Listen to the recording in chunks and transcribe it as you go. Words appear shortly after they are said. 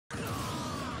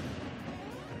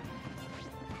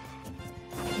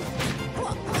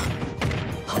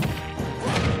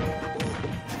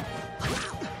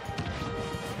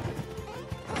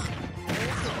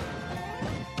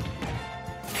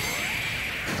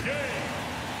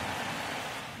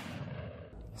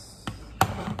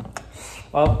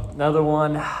Well, another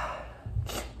one.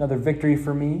 Another victory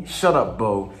for me. Shut up,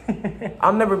 Beau.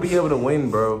 I'll never be able to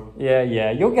win, bro.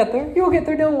 Yeah, you'll get there. You'll get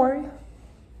there, don't worry.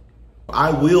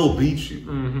 I will beat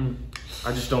you.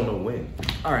 I just don't know when.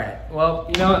 All right, well,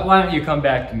 you know what? Why don't you come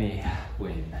back to me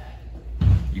when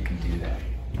you can do that.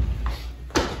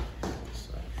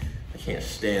 I can't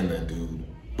stand that dude,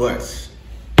 but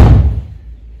I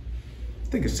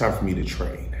think it's time for me to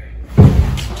train.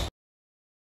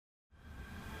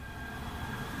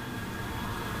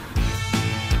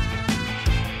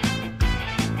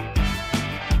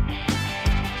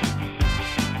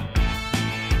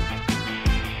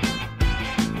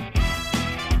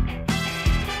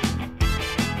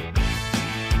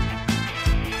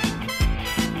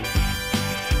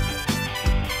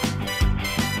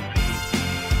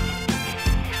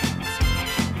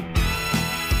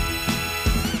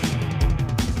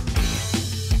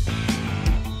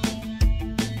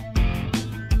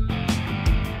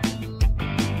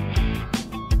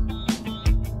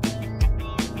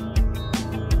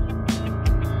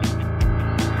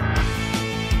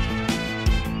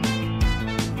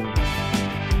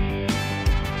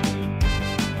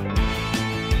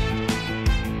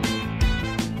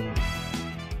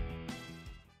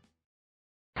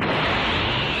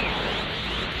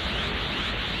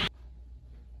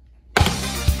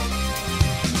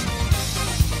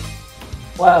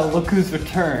 Wow, look who's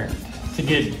returned to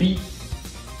get beat.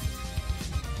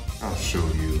 I'll show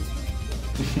you.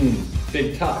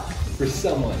 Big talk for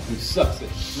someone who sucks at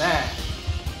Smash.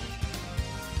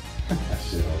 I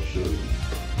said I'll show you.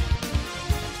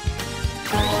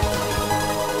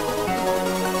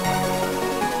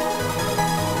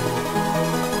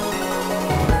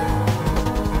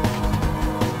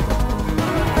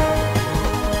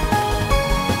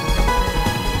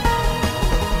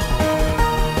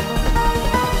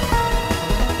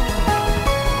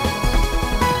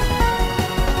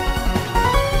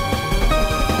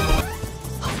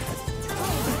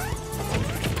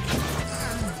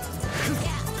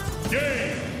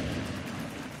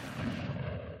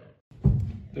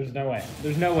 There's no way.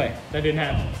 There's no way. That didn't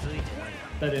happen.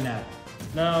 That didn't happen.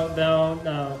 No. No,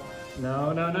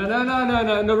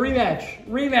 rematch.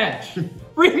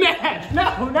 Rematch.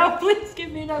 No, please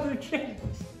give me another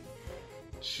chance.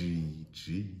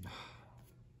 GG.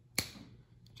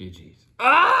 GG's.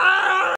 Ah!